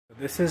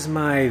This is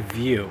my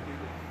view.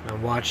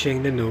 I'm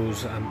watching the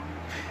news. I'm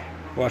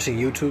watching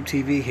YouTube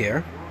TV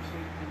here,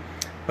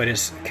 but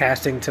it's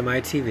casting to my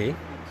TV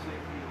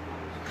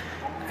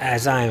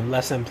as I am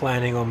lesson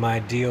planning on my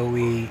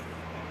DOE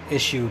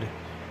issued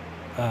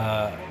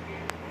Lenovo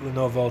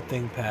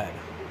ThinkPad.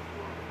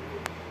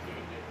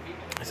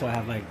 So I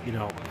have, like, you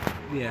know,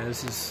 yeah,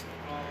 this is,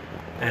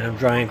 and I'm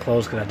drying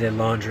clothes because I did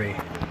laundry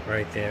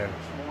right there.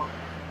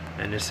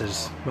 And this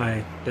is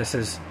the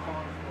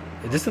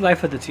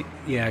life of the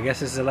yeah, I guess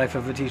this is the life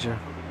of a teacher.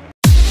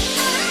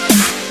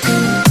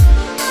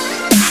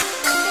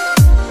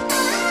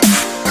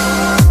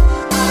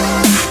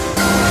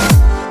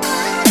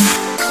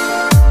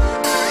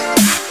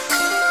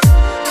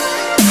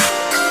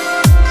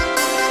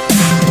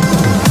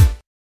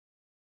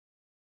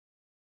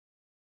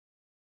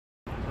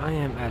 I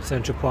am at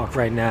Central Park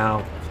right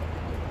now.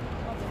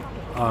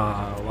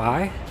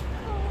 Why?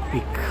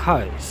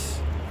 Because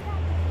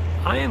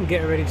I am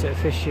getting ready to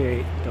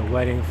officiate the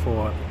wedding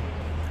for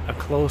a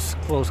close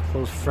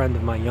friend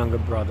of my younger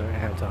brother,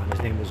 Anton.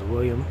 His name is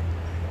William.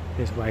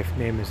 His wife's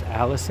name is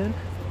Allison.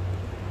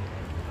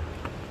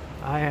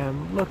 I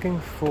am looking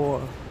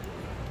for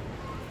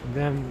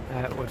them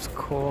at what's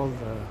called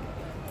the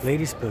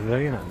Ladies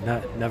Pavilion.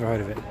 I've never heard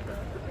of it.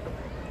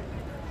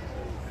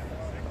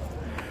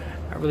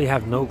 I really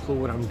have no clue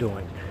what I'm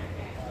doing.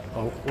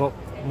 Oh, well,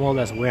 more or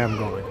less where I'm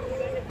going.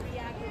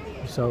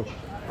 So,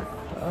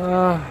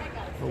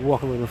 we'll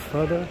walk a little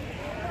further.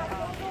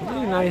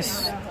 Really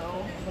nice.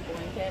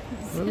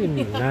 Really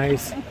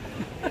nice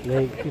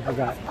lake. People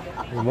got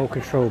remote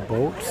control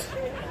boats.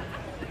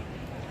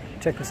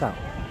 Check this out.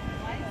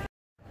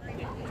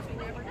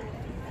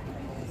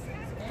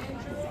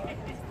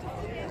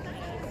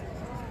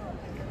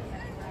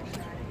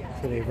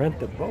 So they rent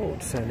the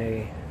boats and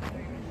they...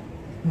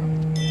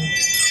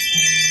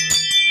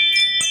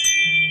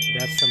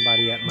 That's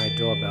somebody at my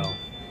doorbell.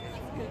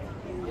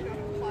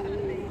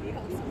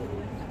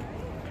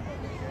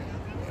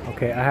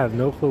 Okay, I have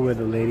no clue where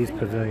the ladies'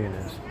 pavilion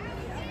is.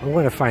 I'm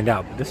going to find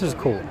out, but this is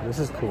cool. This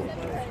is cool.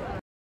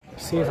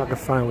 See if I can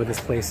find where this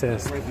place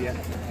is.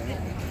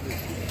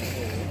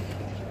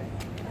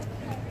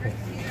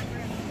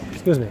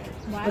 Excuse me.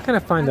 Where can I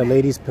find the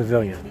ladies'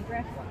 pavilion?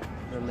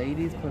 The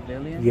ladies'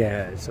 pavilion?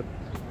 Yeah, it's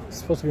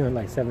supposed to be on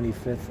like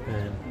 75th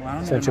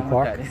and Central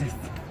Park.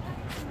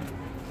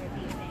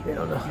 They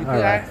don't know. You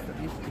all right.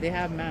 They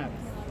have maps.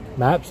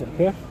 Maps up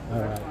here? All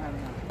right.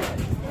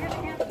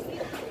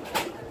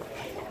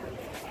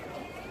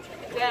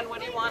 Dan,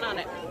 what do you want on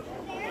it?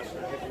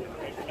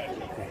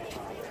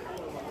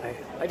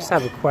 I just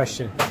have a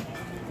question.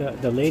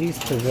 The ladies'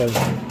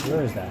 pavilion,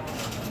 where is that?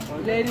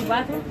 Ladies'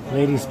 bathroom?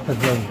 Ladies'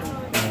 pavilion,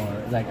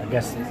 or like, I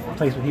guess a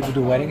place where people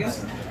do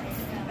weddings?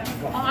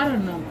 Oh, I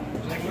don't know.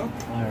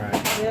 All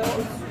right.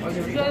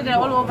 They're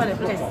all over the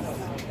place.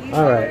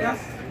 All right.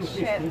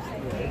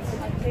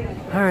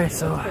 All right,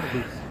 so,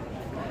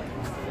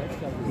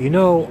 you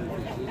know,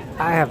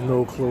 I have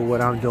no clue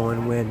what I'm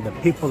doing when the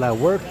people that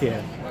work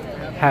here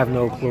have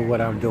no clue what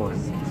I'm doing.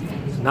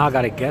 So now I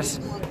gotta guess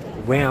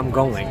where I'm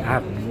going. I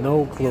have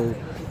no clue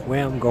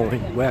where I'm going,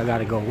 where I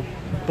gotta go,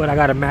 but I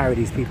gotta marry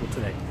these people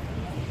today.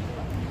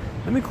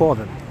 Let me call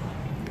them.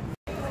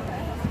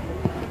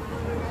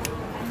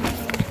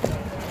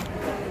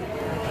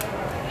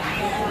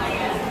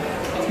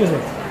 Excuse me.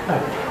 Hi.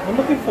 I'm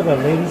looking for the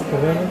ladies'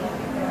 pavilion.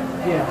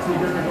 Yeah, so you're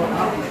going to go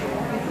out.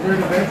 You're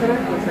in the van today?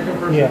 The second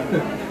person? Yeah. So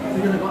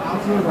you're going to go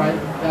out to the right,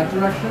 that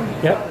direction.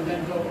 Yep. And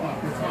then go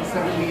up. It's on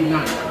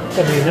 79.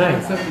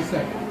 79.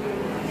 76.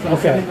 So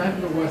Okay. 79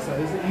 to the west side.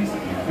 This is the east. You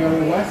go to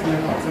the west and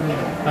then up 79.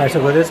 All right, so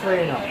go this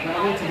way and up.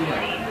 That way to the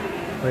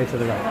right. Way to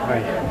the right. All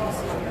right.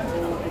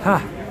 Ha!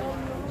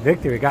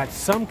 Victory got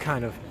some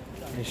kind of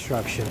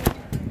instruction.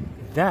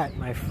 That,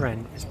 my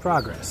friend, is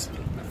progress.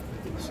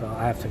 So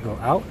I have to go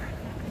out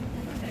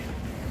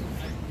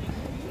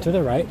to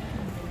the right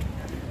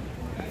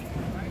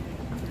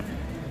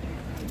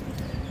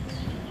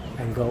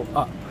and go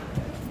up,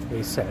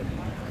 they said.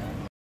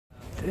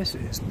 This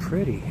is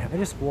pretty. I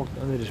just walked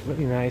under this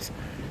really nice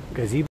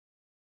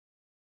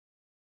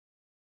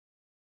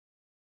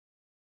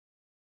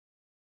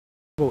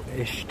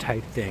gazebo-ish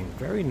type thing.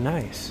 Very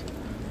nice.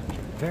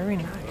 Very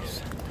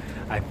nice.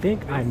 I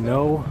think I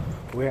know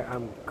where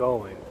I'm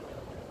going.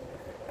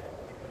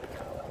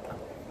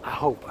 I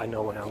hope I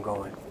know where I'm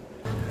going.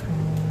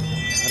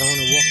 I don't want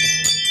to walk.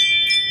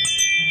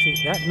 See,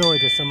 that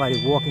noise is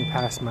somebody walking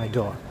past my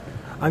door.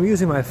 I'm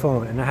using my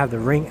phone and I have the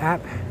Ring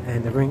app,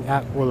 and the Ring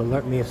app will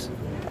alert me if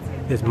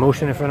there's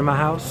motion in front of my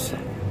house,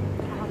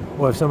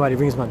 or if somebody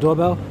rings my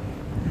doorbell,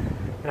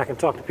 and I can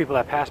talk to people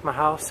that pass my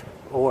house,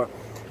 or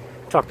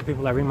talk to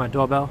people that ring my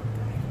doorbell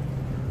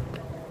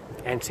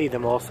and see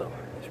them also.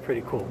 It's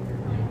pretty cool.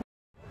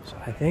 So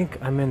I think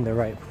I'm in the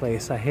right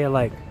place. I hear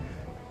like,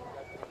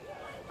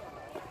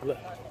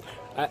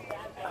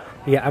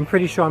 yeah, I'm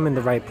pretty sure I'm in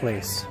the right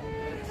place.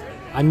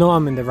 I know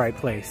I'm in the right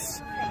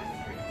place.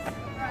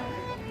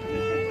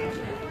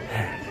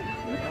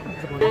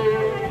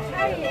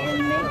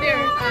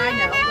 I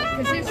know,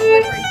 because it's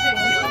slippery too.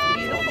 You look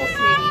beautiful,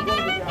 sweetie.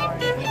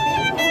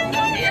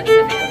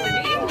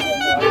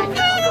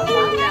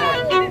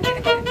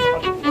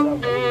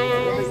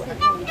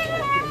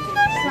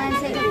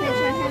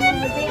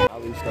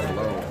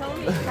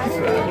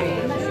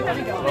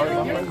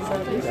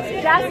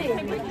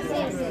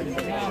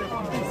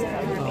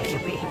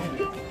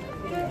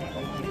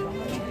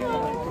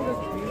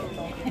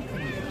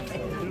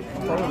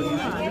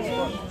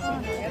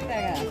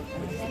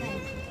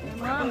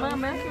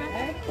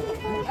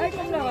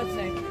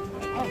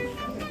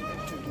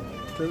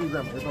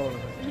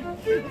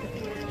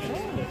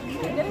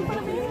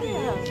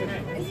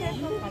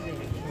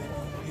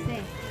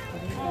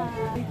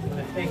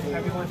 Thank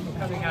everyone for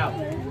coming out.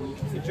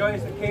 It's a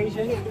joyous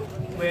occasion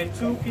where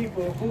two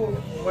people who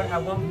were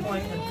at one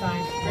point in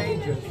time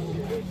strangers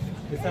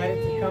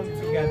decided to come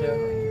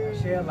together,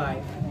 share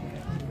life,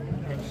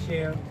 and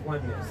share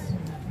oneness.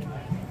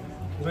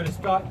 We're going to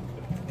start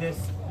this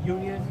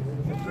union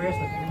with a prayer, so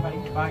everybody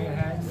bow your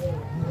heads,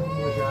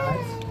 close your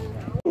eyes.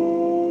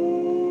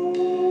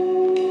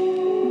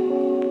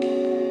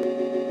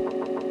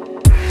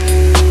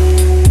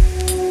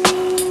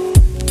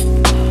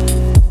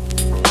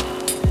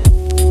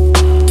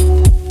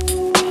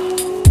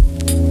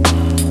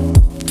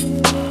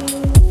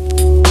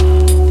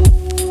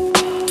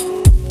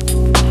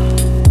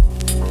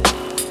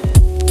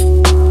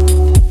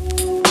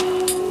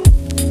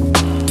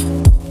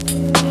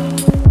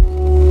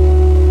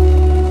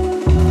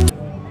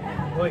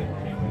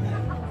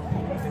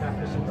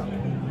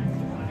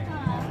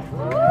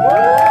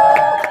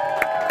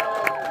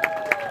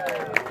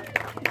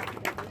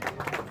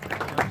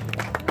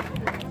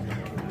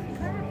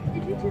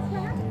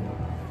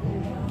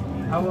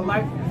 I would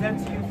like to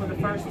present to you for the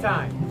first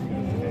time,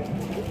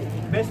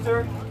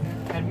 Mr.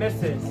 and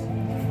Mrs.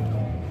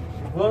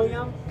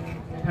 William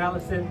and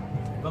Allison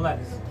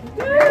Velez.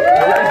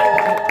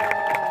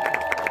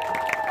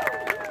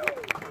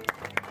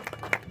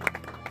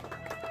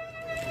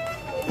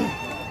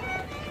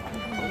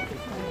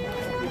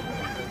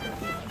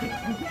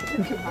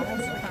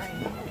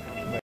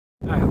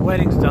 Alright,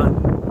 wedding's done.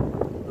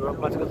 We're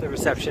about to go to the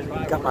reception.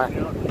 Got my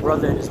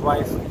brother and his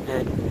wife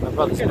and my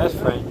brother's best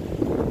friend,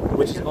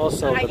 which is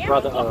also the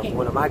brother of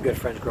one of my good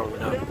friends growing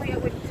up.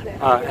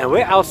 And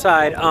we're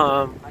outside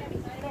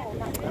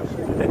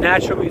the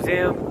Natural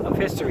Museum of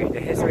History,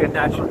 the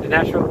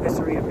Natural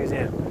History of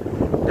Museum.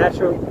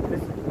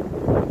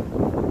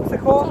 What's it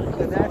called?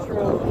 The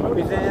Natural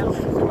Museum?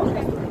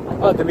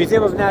 Oh, the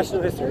Museum of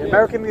Natural History. The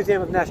American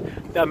Museum of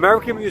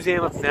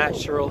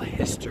Natural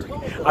History.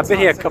 I've been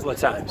here a couple of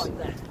times.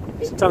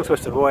 It's a tongue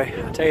twister, boy.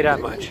 I'll tell you that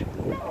much.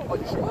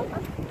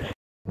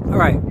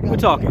 Alright, we're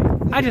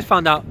talking. I just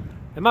found out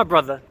and my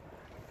brother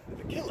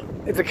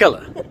is a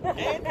killer.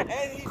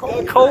 And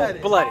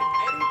cold-blooded.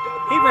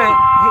 He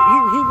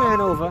ran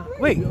over.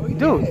 Wait,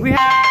 dude, we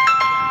had.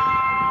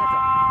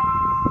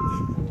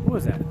 What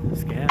was that?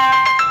 Scam.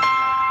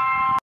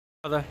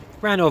 Brother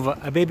ran over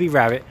a baby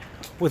rabbit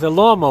with a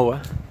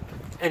lawnmower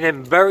and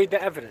then buried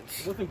the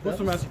evidence. Nothing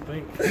gruesome as you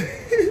think.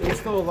 It's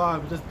still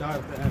alive, it just died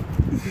at the end.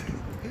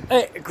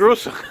 Hey,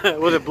 gruesome.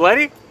 Was it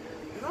bloody?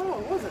 No,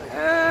 it wasn't.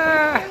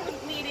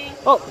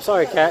 Oh,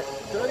 sorry, cat.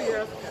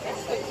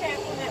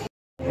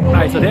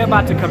 Alright, so they're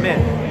about to come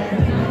in.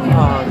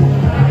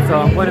 So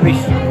I'm going to be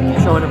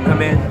showing them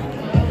come in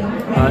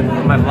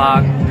my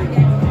vlog.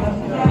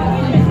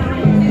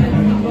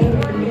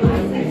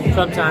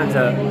 Sometimes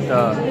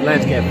the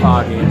lens get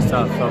foggy and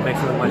stuff, so it makes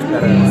it look much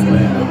better this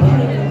way.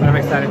 But I'm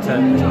excited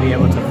to be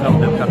able to film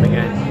them coming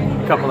in.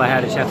 A couple I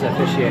had a chance to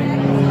officiate.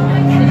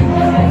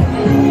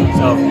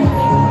 So,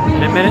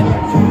 in a minute,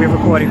 we'll be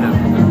recording them.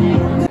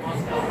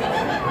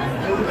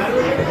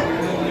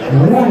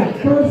 Alright,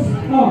 first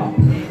up,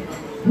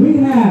 we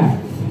have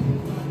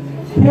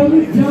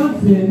Kelly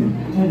Johnson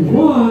and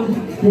Juan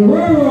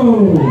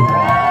Guerrero.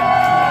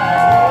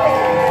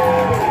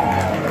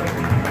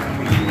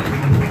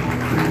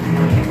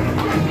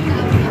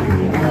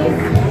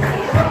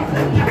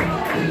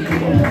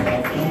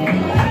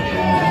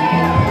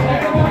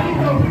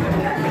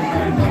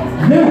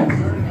 Next,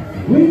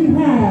 we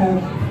have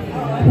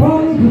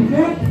Paulie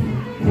Paquette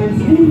and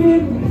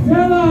Steven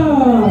Zella.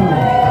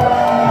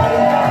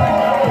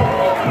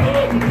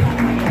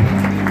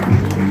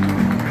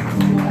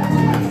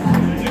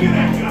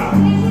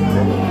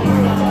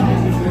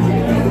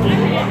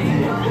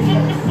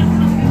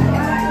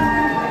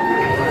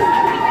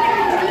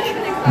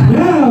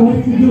 Now,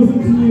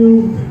 introducing to you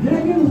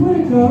Megan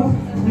Whitaker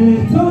and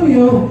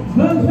Antonio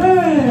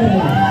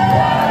Velez.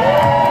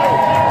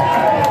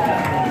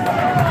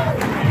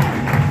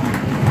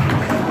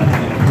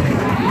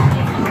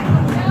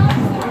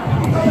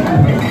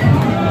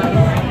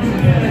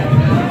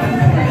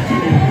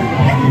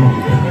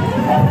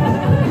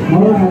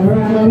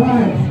 All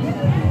right.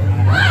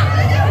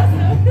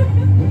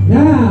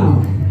 Now,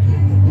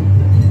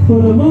 for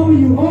the moment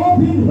you all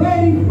been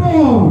waiting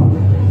for.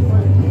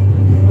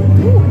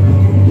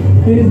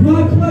 It is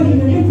my pleasure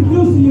to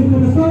introduce you for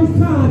the first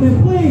time,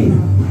 and please,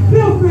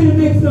 feel free to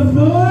make some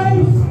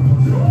noise.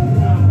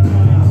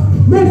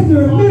 Mr.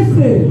 and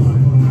Mrs.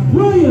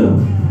 William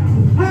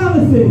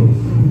Allison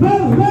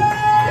Velez.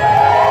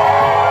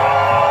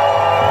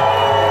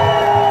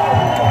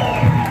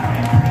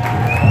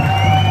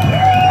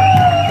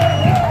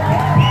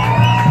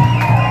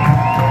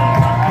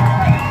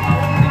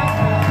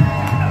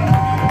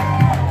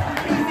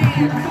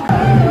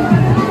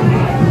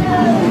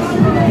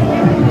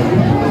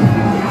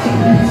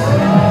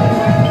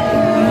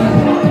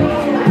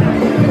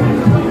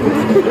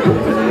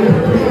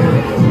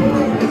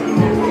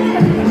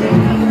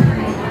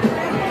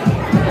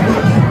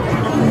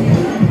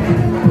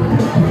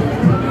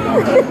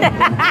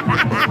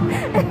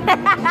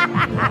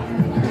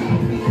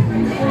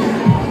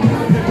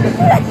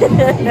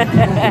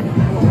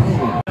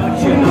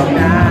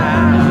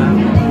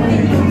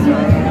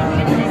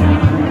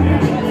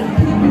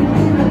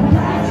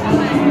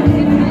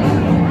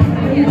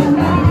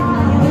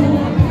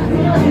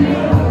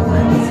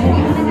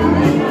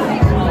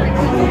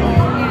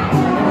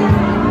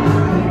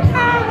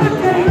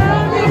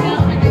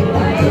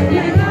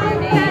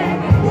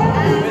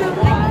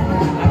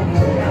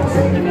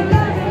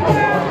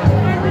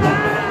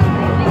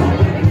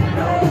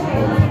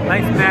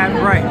 Nice mad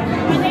bright.